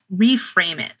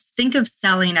reframe it. Think of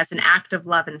selling as an act of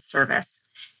love and service.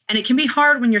 And it can be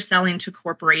hard when you're selling to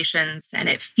corporations and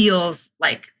it feels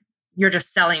like you're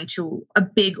just selling to a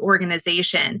big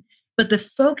organization. But the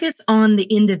focus on the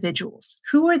individuals.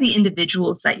 Who are the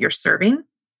individuals that you're serving?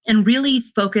 And really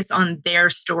focus on their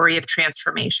story of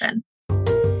transformation.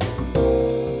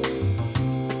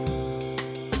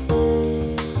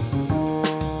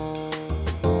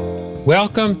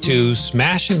 Welcome to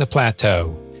Smashing the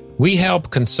Plateau. We help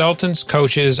consultants,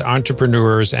 coaches,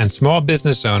 entrepreneurs, and small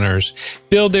business owners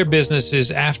build their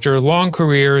businesses after long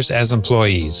careers as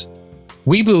employees.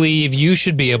 We believe you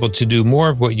should be able to do more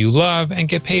of what you love and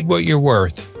get paid what you're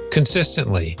worth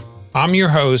consistently. I'm your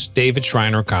host, David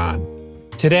Schreiner-Kahn.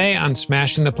 Today on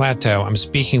Smashing the Plateau, I'm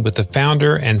speaking with the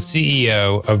founder and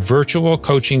CEO of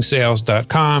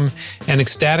virtualcoachingsales.com and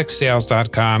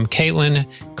ecstaticsales.com, Caitlin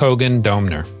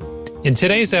Cogan-Doemner. In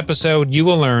today's episode, you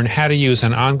will learn how to use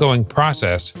an ongoing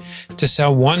process to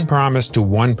sell one promise to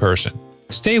one person.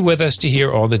 Stay with us to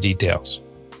hear all the details.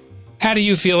 How do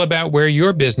you feel about where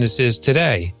your business is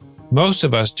today? Most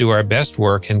of us do our best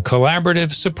work in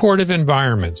collaborative, supportive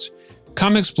environments.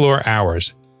 Come explore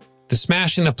ours. The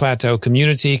Smashing the Plateau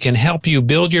community can help you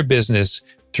build your business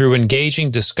through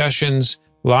engaging discussions,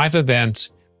 live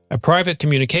events, a private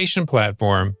communication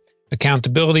platform,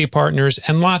 accountability partners,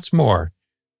 and lots more.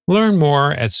 Learn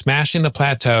more at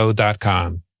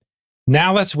smashingtheplateau.com.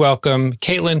 Now let's welcome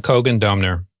Caitlin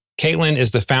Cogan-Doemner. Caitlin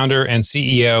is the founder and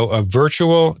CEO of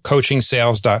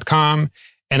virtualcoachingsales.com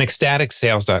and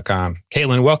ecstaticsales.com.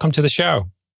 Caitlin, welcome to the show.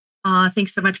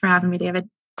 Thanks so much for having me, David.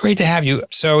 Great to have you.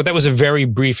 So that was a very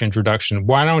brief introduction.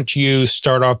 Why don't you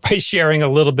start off by sharing a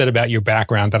little bit about your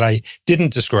background that I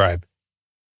didn't describe?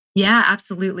 Yeah,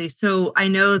 absolutely. So I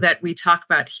know that we talk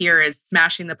about here is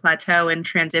smashing the plateau and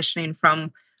transitioning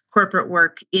from corporate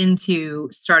work into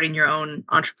starting your own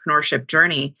entrepreneurship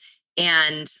journey.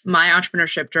 And my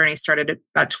entrepreneurship journey started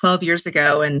about 12 years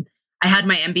ago. And I had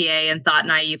my MBA and thought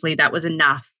naively that was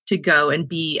enough to go and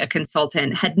be a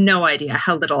consultant. Had no idea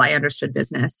how little I understood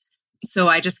business. So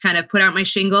I just kind of put out my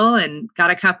shingle and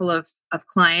got a couple of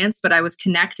clients, but I was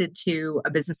connected to a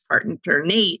business partner,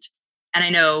 Nate. And I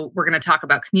know we're going to talk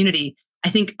about community. I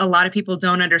think a lot of people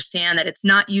don't understand that it's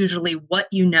not usually what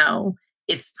you know,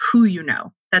 it's who you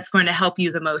know that's going to help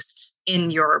you the most in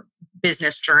your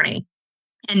business journey.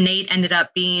 And Nate ended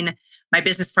up being my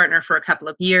business partner for a couple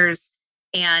of years.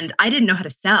 And I didn't know how to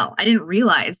sell. I didn't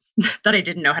realize that I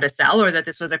didn't know how to sell or that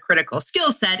this was a critical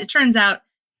skill set. It turns out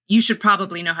you should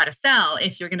probably know how to sell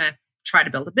if you're going to try to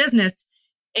build a business.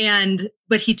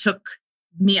 But he took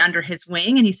me under his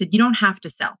wing and he said, you don't have to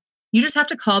sell. You just have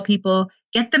to call people,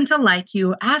 get them to like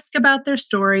you, ask about their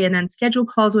story, and then schedule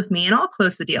calls with me and I'll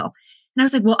close the deal. And I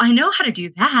was like, well, I know how to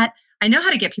do that. I know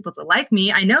how to get people to like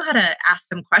me. I know how to ask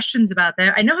them questions about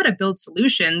that. I know how to build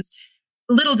solutions.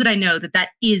 Little did I know that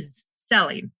that is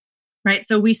selling, right?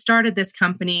 So we started this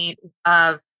company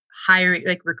of hiring,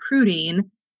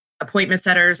 recruiting appointment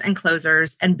setters and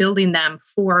closers and building them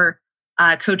for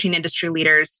coaching industry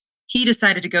leaders. He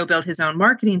decided to go build his own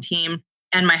marketing team.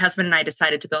 And my husband and I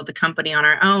decided to build the company on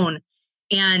our own.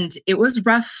 And it was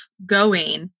rough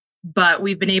going, but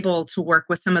we've been able to work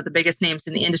with some of the biggest names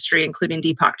in the industry, including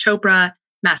Deepak Chopra,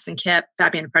 Mastin Kipp,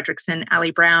 Fabian Fredrickson,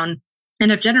 Ali Brown, and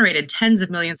have generated tens of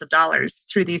millions of dollars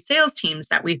through these sales teams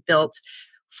that we've built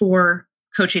for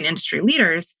coaching industry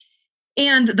leaders.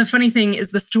 And the funny thing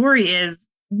is, the story is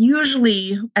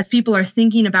usually as people are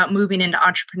thinking about moving into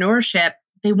entrepreneurship,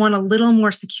 they want a little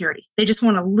more security. They just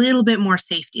want a little bit more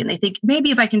safety. And they think,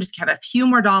 maybe if I can just have a few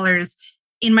more dollars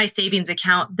in my savings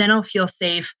account, then I'll feel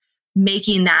safe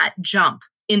making that jump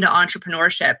into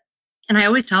entrepreneurship. And I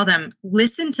always tell them,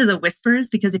 listen to the whispers,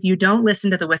 because if you don't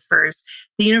listen to the whispers,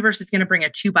 the universe is going to bring a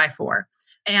 2x4.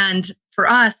 And for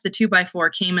us, the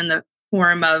 2x4 came in the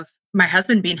form of my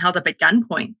husband being held up at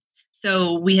gunpoint.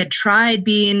 So we had tried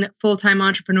being full-time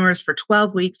entrepreneurs for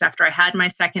 12 weeks after I had my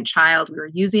second child. We were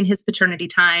using his paternity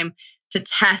time to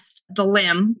test the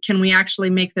limb. Can we actually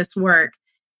make this work?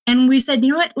 And we said,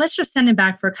 you know what? Let's just send him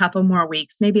back for a couple more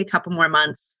weeks, maybe a couple more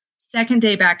months. Second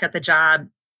day back at the job,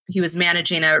 he was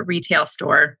managing a retail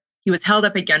store. He was held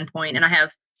up at gunpoint, and I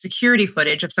have security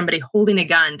footage of somebody holding a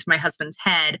gun to my husband's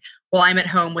head while I'm at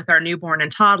home with our newborn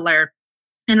and toddler.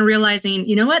 And realizing,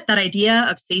 you know what, that idea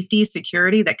of safety,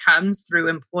 security that comes through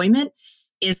employment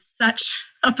is such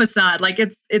a facade. Like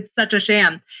it's such a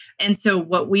sham. And so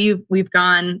what we've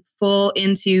gone full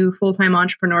into full-time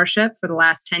entrepreneurship for the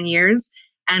last 10 years,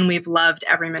 and we've loved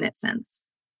every minute since.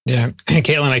 Yeah.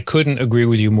 Caitlin, I couldn't agree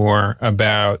with you more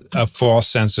about a false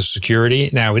sense of security.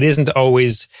 Now, it isn't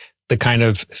always the kind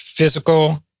of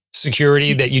physical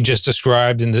security that you just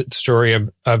described in the story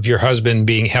of your husband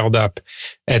being held up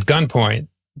at gunpoint.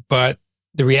 But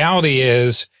the reality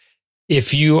is,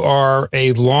 if you are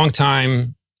a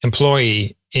longtime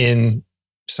employee in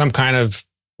some kind of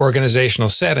organizational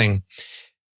setting,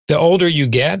 the older you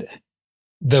get,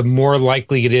 the more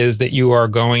likely it is that you are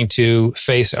going to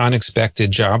face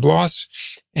unexpected job loss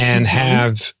and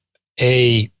have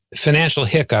a financial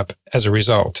hiccup as a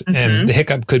result. And the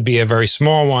hiccup could be a very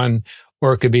small one,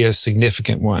 or it could be a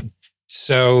significant one.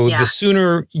 So the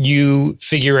sooner you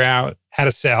figure out how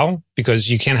to sell, because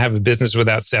you can't have a business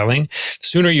without selling, the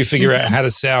sooner you figure out how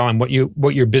to sell and what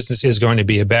your business is going to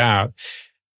be about,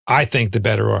 I think the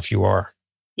better off you are.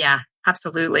 Yeah,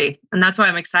 absolutely. And that's why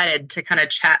I'm excited to kind of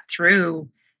chat through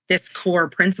this core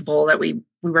principle that we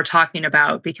were talking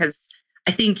about, because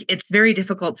I think it's very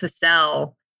difficult to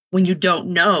sell when you don't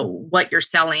know what you're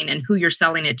selling and who you're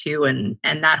selling it to. And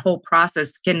that whole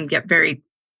process can get very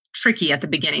tricky at the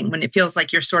beginning when it feels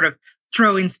like you're sort of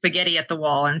throwing spaghetti at the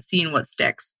wall and seeing what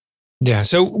sticks. Yeah.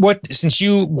 So since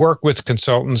you work with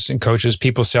consultants and coaches,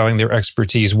 people selling their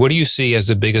expertise, what do you see as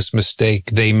the biggest mistake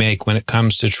they make when it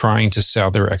comes to trying to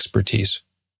sell their expertise?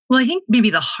 Well, I think maybe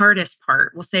the hardest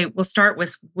part, we'll start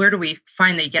with where do we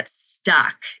find they get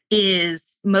stuck,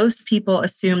 is most people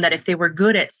assume that if they were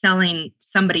good at selling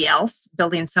somebody else,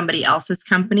 building somebody else's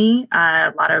company,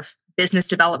 a lot of business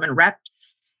development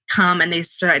reps come and they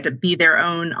start to be their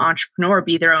own entrepreneur,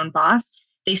 be their own boss,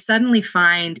 they suddenly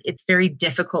find it's very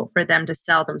difficult for them to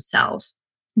sell themselves.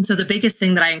 And so the biggest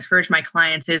thing that I encourage my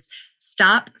clients is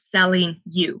stop selling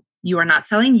you. You are not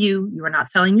selling you. You are not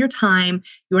selling your time.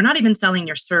 You are not even selling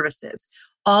your services.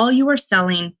 All you are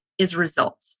selling is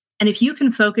results. And if you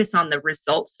can focus on the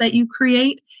results that you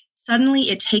create, suddenly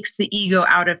it takes the ego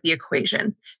out of the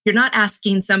equation. You're not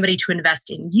asking somebody to invest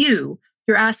in you.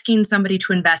 You're asking somebody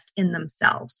to invest in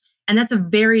themselves. And that's a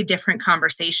very different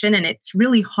conversation. And it's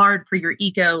really hard for your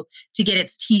ego to get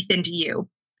its teeth into you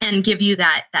and give you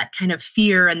that kind of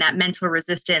fear and that mental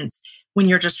resistance when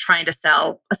you're just trying to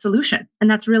sell a solution. And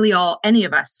that's really all any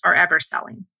of us are ever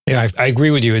selling. Yeah, I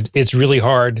agree with you. It's really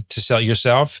hard to sell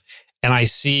yourself. And I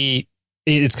see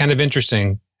it's kind of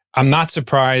interesting. I'm not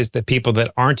surprised that people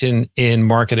that aren't in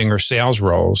marketing or sales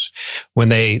roles, when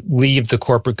they leave the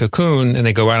corporate cocoon and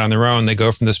they go out on their own, they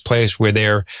go from this place where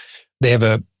they have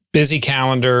a busy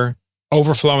calendar,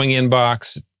 overflowing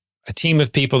inbox, a team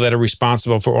of people that are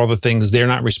responsible for all the things they're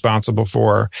not responsible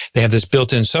for. They have this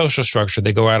built-in social structure.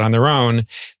 They go out on their own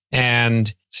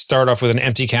and start off with an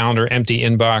empty calendar, empty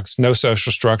inbox, no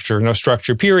social structure, no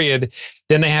structure, period.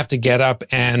 Then they have to get up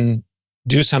and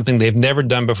do something they've never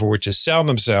done before, which is sell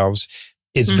themselves.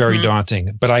 It's very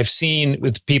daunting. But I've seen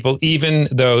with people, even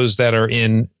those that are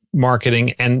in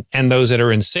marketing and those that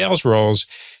are in sales roles,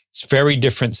 it's very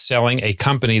different selling a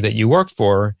company that you work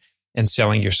for and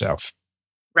selling yourself.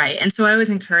 Right. And so I always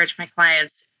encourage my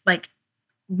clients,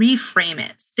 reframe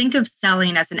it. Think of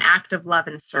selling as an act of love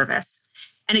and service.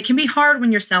 And it can be hard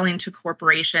when you're selling to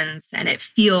corporations and it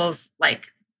feels like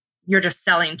you're just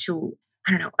selling to,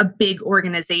 a big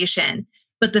organization.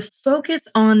 But the focus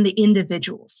on the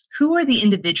individuals. Who are the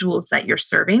individuals that you're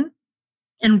serving?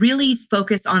 And really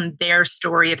focus on their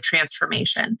story of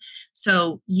transformation.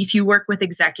 So if you work with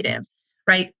executives,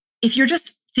 right? If you're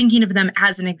just thinking of them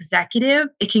as an executive,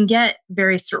 it can get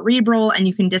very cerebral and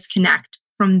you can disconnect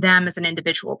from them as an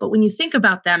individual. But when you think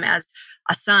about them as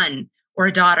a son or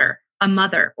a daughter, a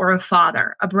mother or a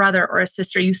father, a brother or a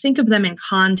sister, you think of them in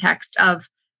context of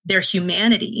their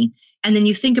humanity. And then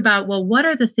you think about, well, what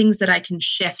are the things that I can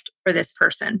shift for this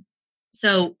person?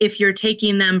 So if you're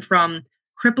taking them from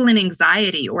crippling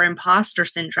anxiety or imposter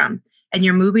syndrome, and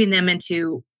you're moving them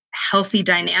into healthy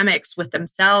dynamics with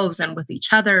themselves and with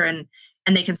each other, and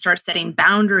they can start setting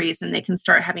boundaries and they can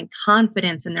start having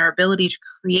confidence in their ability to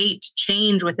create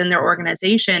change within their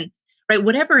organization, right?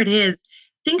 Whatever it is,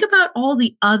 think about all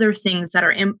the other things that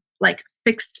are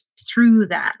fixed through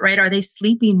that, right? Are they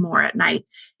sleeping more at night?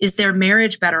 Is their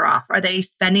marriage better off? Are they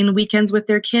spending the weekends with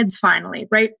their kids finally,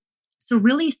 right? So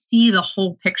really see the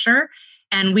whole picture.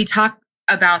 And we talk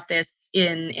about this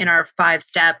in our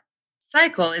 5-step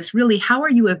cycle, is really how are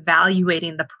you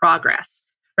evaluating the progress,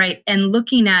 right? And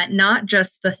looking at not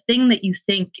just the thing that you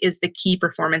think is the key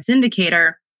performance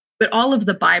indicator, but all of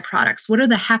the byproducts. What are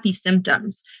the happy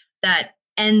symptoms that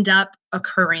end up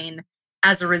occurring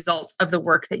as a result of the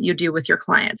work that you do with your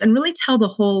clients? And really tell the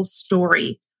whole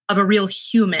story of a real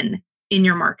human in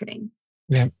your marketing.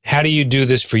 Yeah. How do you do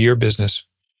this for your business?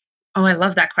 Oh, I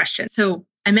love that question. So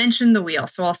I mentioned the wheel.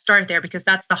 So I'll start there because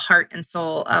that's the heart and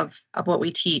soul of what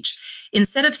we teach.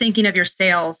 Instead of thinking of your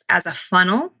sales as a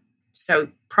funnel, So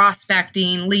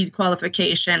prospecting, lead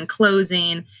qualification,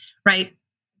 closing, right?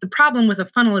 The problem with a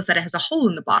funnel is that it has a hole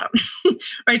in the bottom,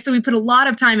 right? So we put a lot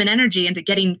of time and energy into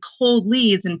getting cold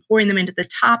leads and pouring them into the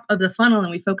top of the funnel, and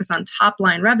we focus on top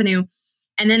line revenue.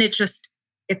 And then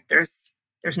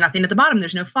there's nothing at the bottom.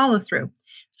 There's no follow through.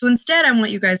 So instead, I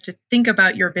want you guys to think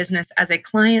about your business as a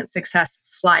client success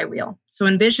flywheel. So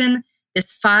envision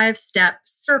this 5-step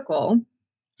circle.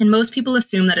 And most people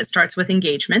assume that it starts with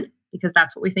engagement because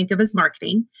that's what we think of as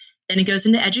marketing. Then it goes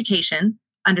into education,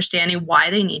 understanding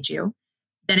why they need you.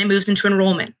 Then it moves into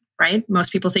enrollment, right?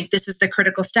 Most people think this is the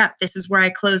critical step. This is where I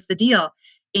close the deal.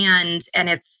 And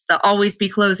it's the always be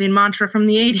closing mantra from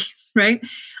the 80s, right?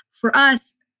 For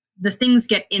us, the things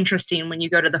get interesting when you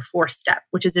go to the 4th step,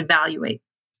 which is evaluate.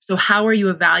 So how are you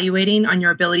evaluating on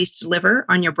your ability to deliver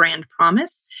on your brand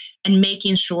promise and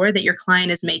making sure that your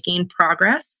client is making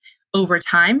progress over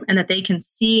time and that they can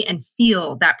see and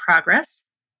feel that progress?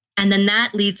 And then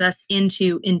that leads us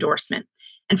into endorsement.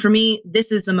 And for me,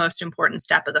 this is the most important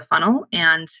step of the funnel.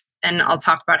 And I'll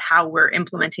talk about how we're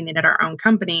implementing it at our own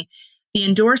company. The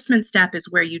endorsement step is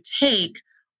where you take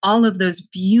all of those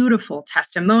beautiful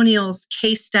testimonials,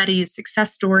 case studies,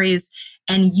 success stories,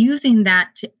 and using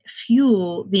that to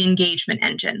fuel the engagement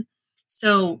engine.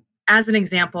 So as an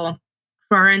example,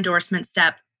 for our endorsement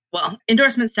step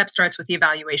starts with the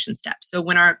evaluation step. So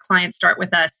when our clients start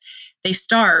with us, they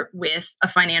start with a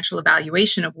financial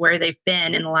evaluation of where they've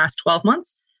been in the last 12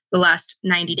 months, the last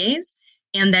 90 days.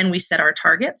 And then we set our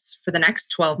targets for the next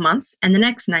 12 months and the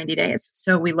next 90 days.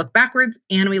 So we look backwards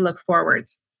and we look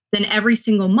forwards. Then every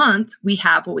single month, we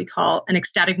have what we call an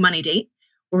ecstatic money date,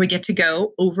 where we get to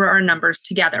go over our numbers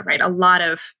together, right? A lot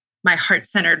of my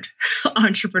heart-centered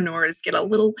entrepreneurs get a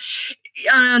little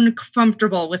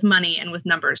uncomfortable with money and with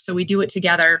numbers. So we do it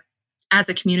together as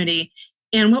a community.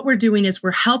 And what we're doing is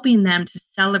we're helping them to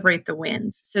celebrate the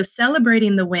wins. So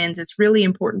celebrating the wins is really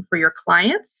important for your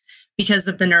clients because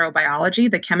of the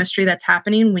neurobiology, the chemistry that's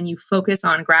happening when you focus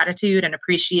on gratitude and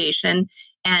appreciation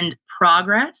and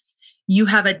progress. You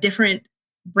have a different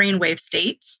brainwave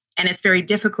state, and it's very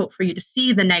difficult for you to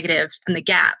see the negatives and the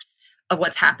gaps of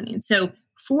what's happening. So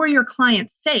for your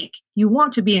client's sake, you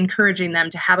want to be encouraging them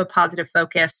to have a positive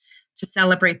focus, to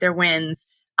celebrate their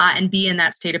wins, and be in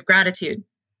that state of gratitude.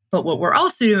 But what we're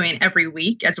also doing every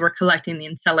week as we're collecting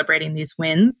and celebrating these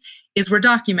wins is we're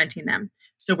documenting them.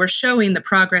 So we're showing the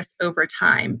progress over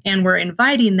time, and we're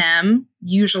inviting them,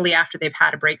 usually after they've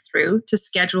had a breakthrough, to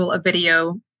schedule a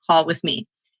video call with me.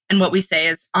 And what we say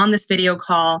is, on this video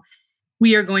call,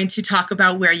 we are going to talk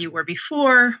about where you were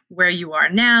before, where you are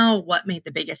now, what made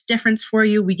the biggest difference for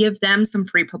you. We give them some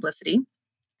free publicity.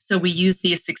 So we use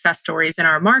these success stories in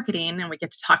our marketing, and we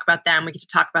get to talk about them. We get to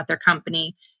talk about their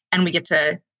company, and we get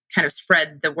to kind of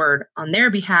spread the word on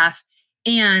their behalf.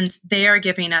 And they are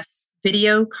giving us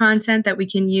video content that we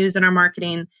can use in our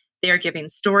marketing. They are giving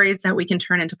stories that we can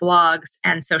turn into blogs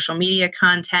and social media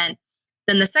content.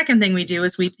 Then the second thing we do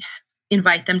is we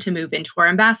invite them to move into our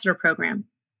ambassador program.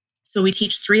 So we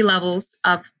teach 3 levels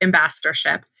of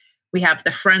ambassadorship. We have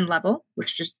the friend level,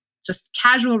 which is just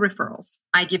casual referrals.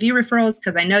 I give you referrals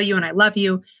because I know you and I love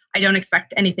you. I don't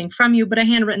expect anything from you, but a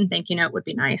handwritten thank you note would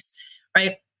be nice,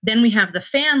 right? Then we have the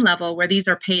fan level, where these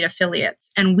are paid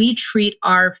affiliates, and we treat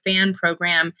our fan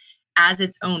program as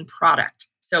its own product.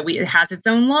 So it has its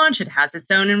own launch, it has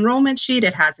its own enrollment sheet,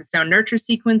 it has its own nurture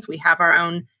sequence. We have our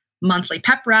own monthly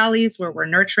pep rallies where we're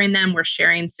nurturing them, we're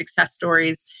sharing success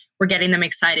stories, we're getting them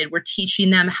excited, we're teaching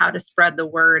them how to spread the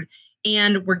word,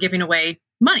 and we're giving away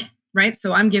money, right?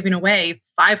 So I'm giving away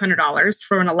 $500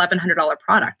 for an $1,100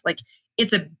 product. Like,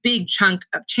 it's a big chunk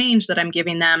of change that I'm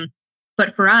giving them.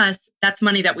 But for us, that's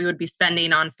money that we would be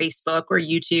spending on Facebook or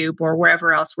YouTube or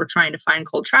wherever else we're trying to find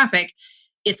cold traffic.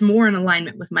 It's more in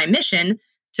alignment with my mission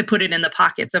to put it in the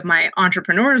pockets of my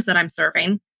entrepreneurs that I'm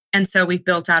serving. And so we've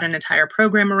built out an entire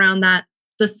program around that.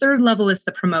 The third level is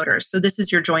the promoters. So this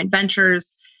is your joint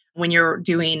ventures when you're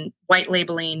doing white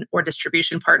labeling or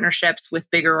distribution partnerships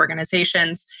with bigger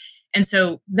organizations. And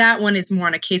so that one is more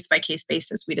on a case-by-case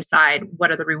basis. We decide what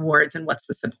are the rewards and what's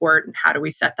the support and how do we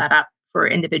set that up for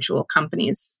individual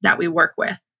companies that we work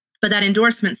with. But that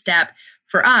endorsement step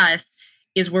for us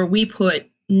is where we put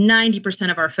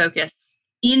 90% of our focus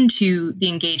into the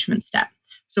engagement step.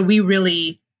 So we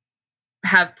really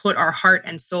have put our heart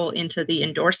and soul into the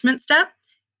endorsement step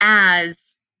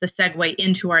as the segue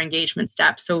into our engagement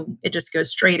step. So it just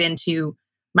goes straight into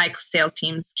my sales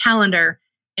team's calendar.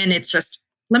 And it's just,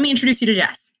 let me introduce you to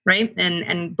Jess, right?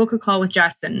 And book a call with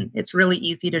Jess. And it's really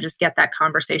easy to just get that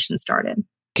conversation started.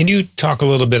 Can you talk a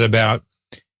little bit about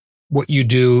what you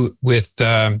do with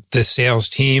the sales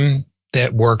team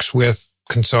that works with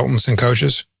consultants and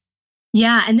coaches?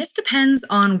 Yeah, and this depends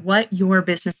on what your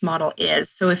business model is.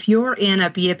 So if you're in a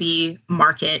B2B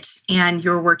market and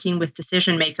you're working with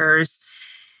decision makers,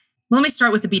 well, let me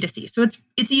start with the B2C. So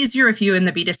it's easier if you're in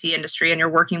the B2C industry and you're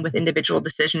working with individual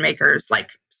decision makers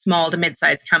like small to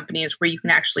mid-sized companies where you can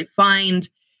actually find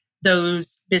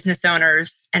those business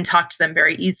owners and talk to them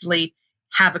very easily,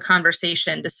 have a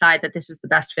conversation, decide that this is the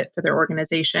best fit for their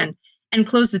organization, and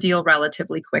close the deal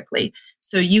relatively quickly.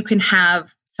 So you can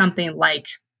have something like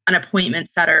an appointment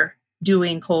setter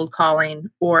doing cold calling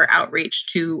or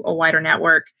outreach to a wider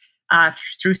network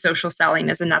through social selling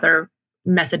is another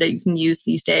method that you can use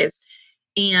these days,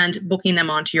 and booking them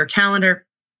onto your calendar.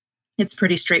 It's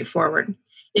pretty straightforward.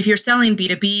 If you're selling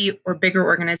B2B or bigger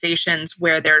organizations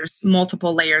where there's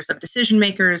multiple layers of decision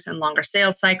makers and longer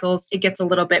sales cycles, it gets a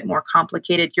little bit more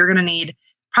complicated. You're going to need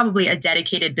probably a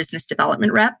dedicated business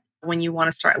development rep when you want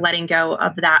to start letting go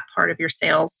of that part of your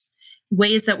sales.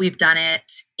 Ways that we've done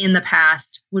it in the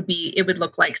past would be, it would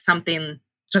look like something,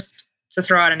 just to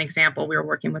throw out an example, we were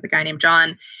working with a guy named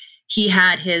John. He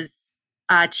had his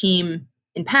team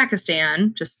in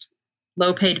Pakistan, just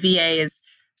low paid VAs,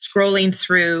 scrolling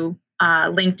through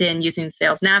LinkedIn using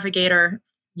Sales Navigator,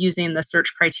 using the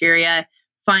search criteria,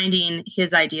 finding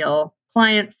his ideal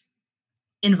clients,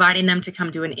 inviting them to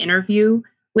come do an interview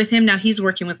with him. Now he's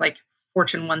working with like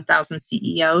Fortune 1000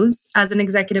 CEOs as an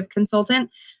executive consultant.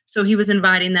 So he was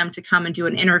inviting them to come and do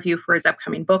an interview for his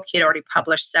upcoming book. He had already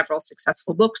published several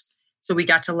successful books. So we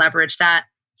got to leverage that.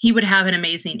 He would have an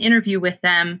amazing interview with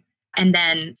them and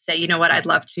then say, you know what, I'd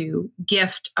love to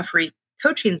gift a free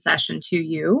coaching session to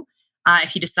you.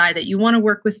 If you decide that you want to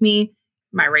work with me,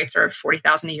 my rates are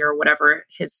 $40,000 a year or whatever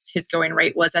his going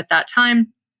rate was at that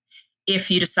time.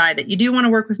 If you decide that you do want to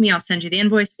work with me, I'll send you the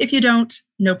invoice. If you don't,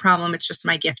 no problem. It's just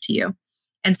my gift to you.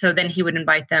 And so then he would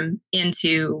invite them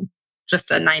into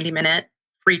just a 90-minute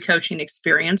free coaching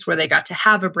experience where they got to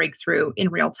have a breakthrough in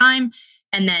real time.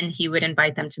 And then he would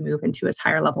invite them to move into his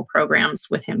higher level programs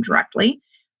with him directly.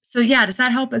 So yeah, does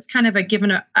that help as kind of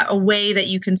a way that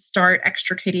you can start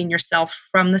extricating yourself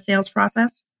from the sales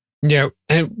process? Yeah.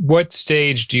 And what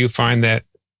stage do you find that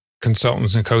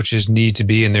consultants and coaches need to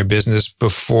be in their business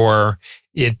before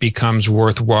it becomes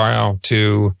worthwhile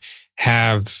to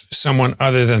have someone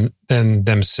other than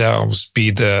themselves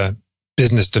be the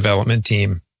business development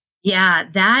team? Yeah,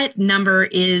 that number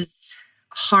is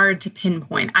hard to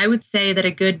pinpoint. I would say that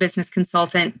a good business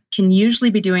consultant can usually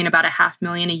be doing about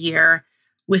 $500,000 a year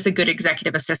with a good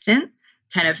executive assistant,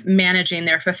 kind of managing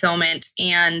their fulfillment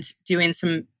and doing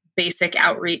some basic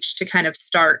outreach to kind of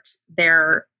start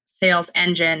their sales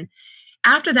engine.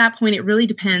 After that point, it really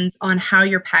depends on how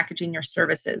you're packaging your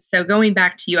services. So going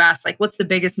back to you asked, like, what's the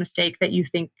biggest mistake that you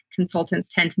think consultants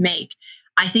tend to make?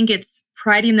 I think it's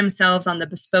priding themselves on the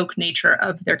bespoke nature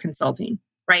of their consulting,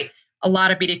 right? A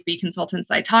lot of B2B consultants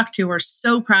I talk to are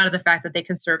so proud of the fact that they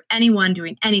can serve anyone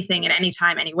doing anything at any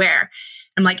time, anywhere.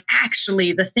 I'm like,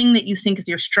 actually, the thing that you think is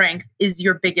your strength is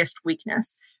your biggest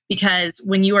weakness. Because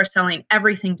when you are selling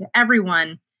everything to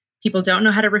everyone, people don't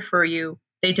know how to refer you.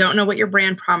 They don't know what your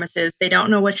brand promise is. They don't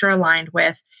know what you're aligned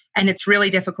with. And it's really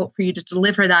difficult for you to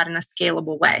deliver that in a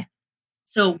scalable way.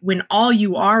 So when all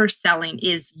you are selling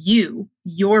is you,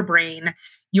 your brain,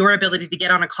 your ability to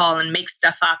get on a call and make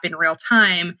stuff up in real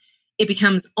time, it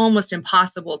becomes almost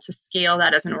impossible to scale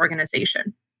that as an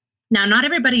organization. Now, not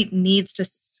everybody needs to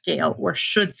scale or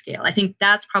should scale. I think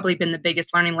that's probably been the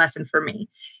biggest learning lesson for me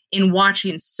in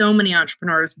watching so many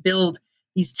entrepreneurs build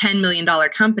these $10 million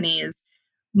companies.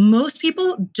 Most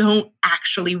people don't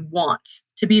actually want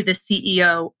to be the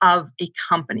CEO of a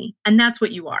company. And that's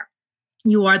what you are.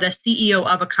 You are the CEO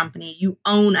of a company. You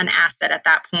own an asset at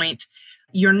that point.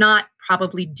 You're not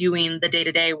probably doing the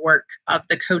day-to-day work of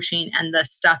the coaching and the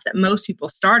stuff that most people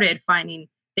started finding.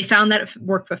 They found that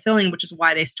work fulfilling, which is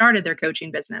why they started their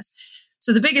coaching business.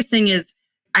 So the biggest thing is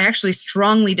I actually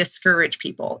strongly discourage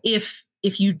people. If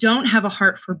you don't have a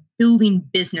heart for building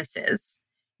businesses,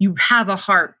 you have a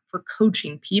heart for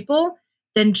coaching people,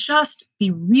 then just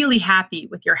be really happy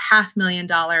with your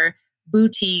 $500,000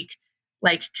 boutique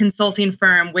like consulting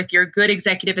firm with your good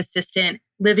executive assistant,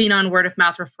 living on word of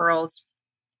mouth referrals.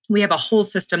 We have a whole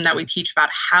system that we teach about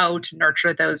how to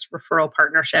nurture those referral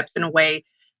partnerships in a way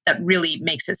that really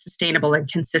makes it sustainable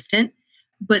and consistent.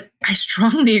 But I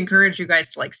strongly encourage you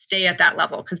guys to like stay at that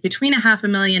level, because between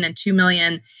 $500,000 and $2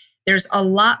 million, there's a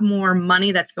lot more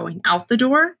money that's going out the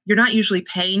door. You're not usually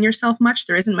paying yourself much.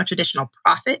 There isn't much additional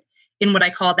profit in what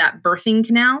I call that birthing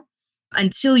canal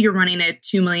until you're running a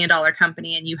 $2 million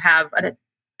company and you have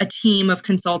a team of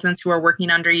consultants who are working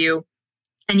under you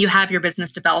and you have your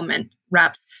business development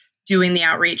reps doing the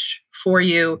outreach for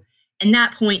you And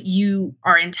that point, you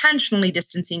are intentionally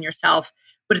distancing yourself.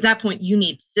 But at that point, you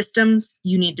need systems.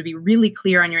 You need to be really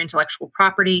clear on your intellectual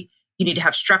property. You need to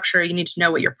have structure. You need to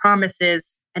know what your promise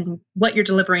is and what you're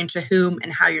delivering to whom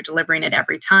and how you're delivering it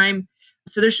every time.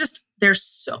 So there's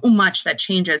so much that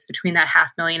changes between that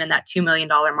 $500,000 and that $2 million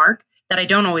mark that I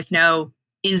don't always know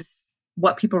is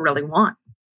what people really want.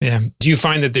 Yeah. Do you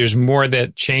find that there's more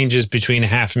that changes between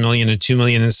 $500,000 and $2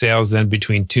 million in sales than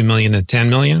between $2 million and $10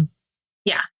 million?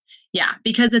 Yeah. Yeah.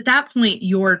 Because at that point,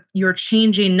 you're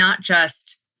changing not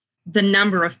just the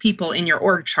number of people in your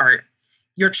org chart,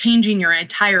 you're changing your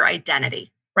entire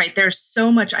identity, right? There's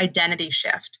so much identity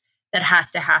shift that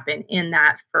has to happen in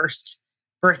that first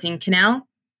birthing canal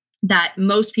that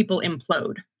most people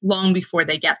implode long before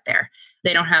they get there.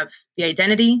 They don't have the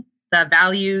identity, the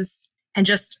values, and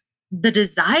just the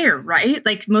desire, right?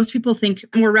 Like most people think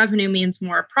more revenue means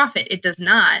more profit. It does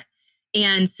not.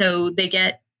 And so they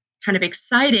get kind of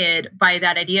excited by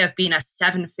that idea of being a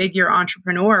 7-figure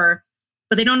entrepreneur,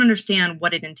 but they don't understand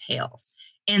what it entails.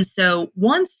 And so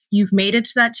once you've made it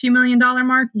to that $2 million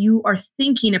mark, you are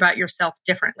thinking about yourself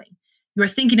differently. You are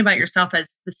thinking about yourself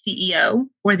as the CEO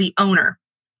or the owner,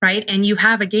 right? And you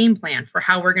have a game plan for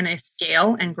how we're going to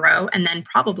scale and grow and then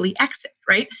probably exit,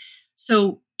 right?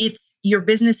 So it's your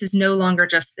business is no longer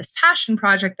just this passion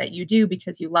project that you do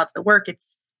because you love the work.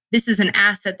 This is an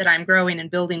asset that I'm growing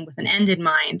and building with an end in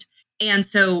mind. And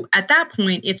so at that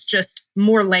point, it's just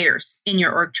more layers in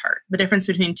your org chart. The difference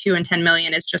between 2 and 10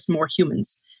 million is just more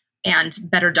humans and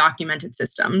better documented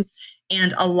systems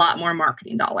and a lot more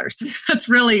marketing dollars. That's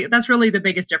really the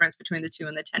biggest difference between the 2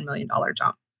 and the $10 million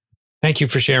jump. Thank you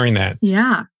for sharing that.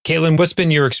 Yeah. Caitlin, what's been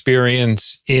your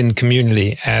experience in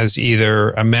community as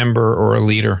either a member or a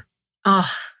leader?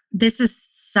 Oh, this is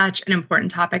such an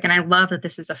important topic. And I love that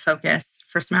this is a focus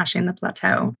for Smashing the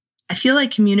Plateau. I feel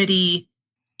like community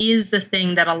is the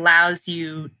thing that allows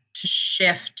you to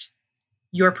shift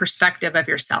your perspective of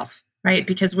yourself, right?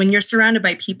 Because when you're surrounded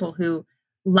by people who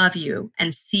love you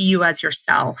and see you as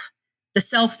yourself, the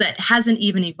self that hasn't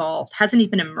even evolved, hasn't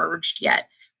even emerged yet,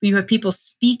 but you have people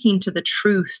speaking to the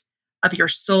truth of your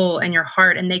soul and your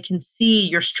heart, and they can see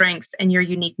your strengths and your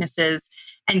uniquenesses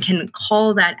and can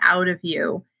call that out of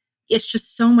you. It's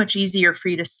just so much easier for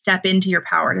you to step into your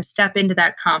power, to step into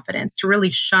that confidence, to really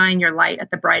shine your light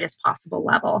at the brightest possible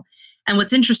level. And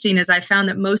what's interesting is I found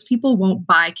that most people won't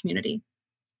buy community.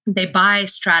 They buy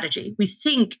strategy. We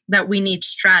think that we need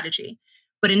strategy,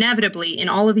 but inevitably in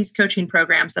all of these coaching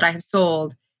programs that I have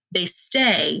sold, they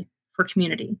stay for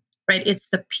community, right? It's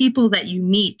the people that you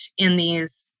meet in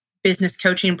these business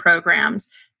coaching programs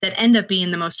that end up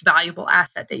being the most valuable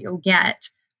asset that you'll get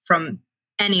from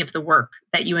any of the work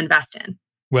that you invest in.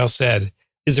 Well said.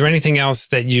 Is there anything else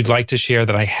that you'd like to share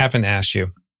that I haven't asked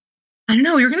you? I don't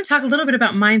know. We were going to talk a little bit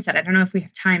about mindset. I don't know if we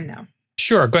have time though.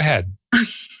 Sure, go ahead.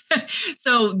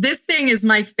 So this thing is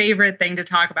my favorite thing to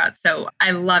talk about. So I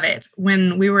love it.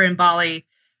 When we were in Bali,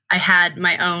 I had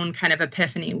my own kind of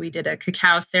epiphany. We did a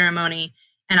cacao ceremony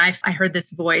and I heard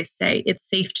this voice say, "It's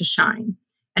safe to shine."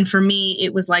 And for me,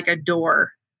 it was like a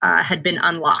door had been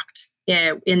unlocked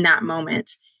in that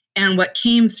moment. And what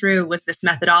came through was this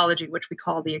methodology, which we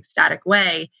call the ecstatic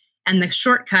way. And the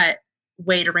shortcut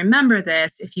way to remember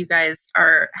this, if you guys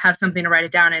have something to write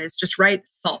it down in, is just write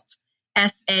SALT,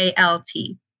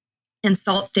 SALT. And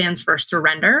SALT stands for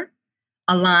surrender,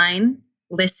 align,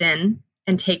 listen,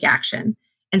 and take action.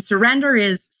 And surrender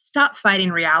is stop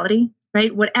fighting reality,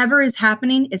 right? Whatever is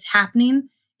happening,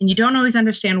 and you don't always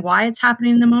understand why it's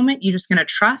happening in the moment. You're just going to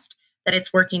trust that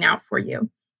it's working out for you.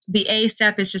 The A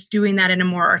step is just doing that in a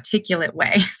more articulate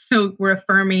way. So we're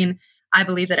affirming, I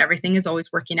believe that everything is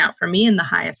always working out for me in the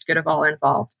highest good of all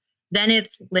involved. Then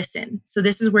it's listen. So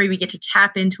this is where we get to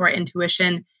tap into our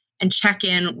intuition and check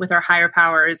in with our higher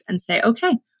powers and say,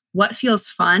 okay, what feels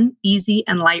fun, easy,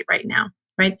 and light right now,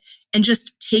 right? And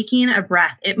just taking a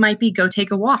breath. It might be go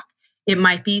take a walk. It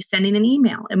might be sending an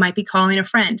email. It might be calling a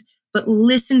friend. But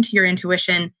listen to your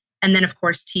intuition. And then, of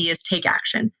course, T is take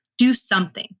action. Do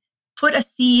something. Put a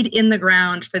seed in the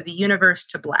ground for the universe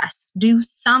to bless. Do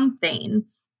something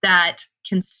that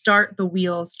can start the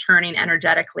wheels turning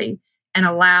energetically and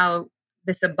allow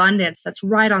this abundance that's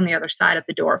right on the other side of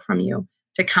the door from you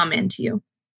to come into you.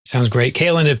 Sounds great.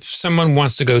 Caitlin, if someone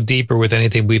wants to go deeper with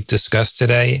anything we've discussed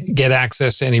today, get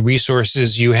access to any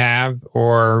resources you have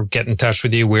or get in touch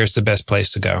with you, where's the best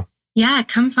place to go? Yeah,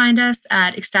 come find us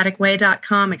at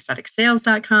ecstaticway.com,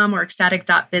 ecstaticsales.com, or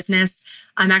ecstatic.business.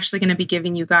 I'm actually going to be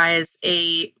giving you guys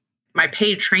my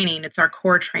paid training. It's our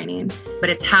core training, but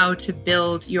it's how to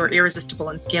build your irresistible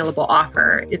and scalable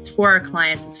offer. It's for our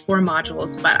clients. It's 4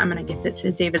 modules, but I'm going to gift it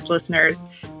to David's listeners.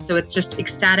 So it's just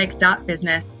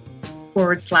ecstatic.business.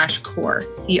 core, CORE.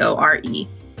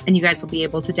 And you guys will be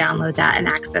able to download that and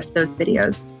access those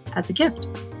videos as a gift.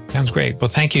 Sounds great. Well,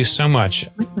 thank you so much.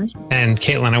 My pleasure. And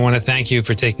Caitlin, I want to thank you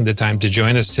for taking the time to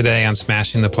join us today on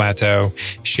Smashing the Plateau,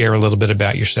 share a little bit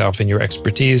about yourself and your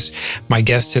expertise. My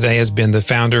guest today has been the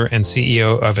founder and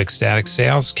CEO of Ecstatic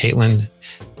Sales, Caitlin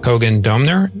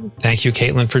Kogan-Doemner. Thank you,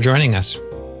 Caitlin, for joining us.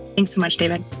 Thanks so much,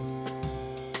 David.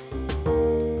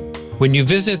 When you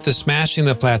visit the Smashing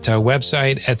the Plateau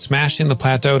website at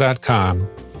smashingtheplateau.com,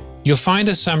 you'll find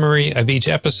a summary of each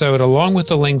episode along with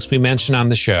the links we mention on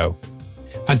the show.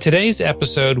 On today's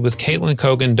episode with Caitlin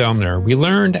Kogan-Doemner, we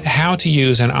learned how to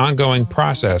use an ongoing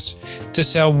process to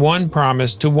sell one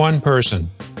promise to one person.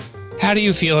 How do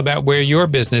you feel about where your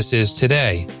business is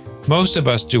today? Most of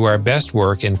us do our best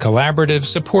work in collaborative,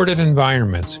 supportive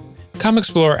environments. Come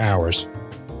explore ours.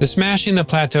 The Smashing the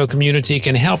Plateau community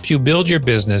can help you build your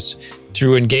business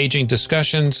through engaging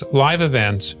discussions, live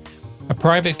events, a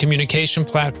private communication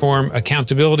platform,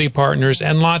 accountability partners,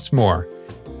 and lots more.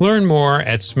 Learn more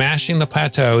at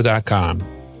smashingtheplateau.com.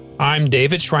 I'm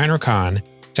David Schreiner-Kahn.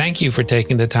 Thank you for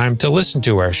taking the time to listen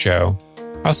to our show.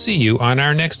 I'll see you on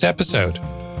our next episode.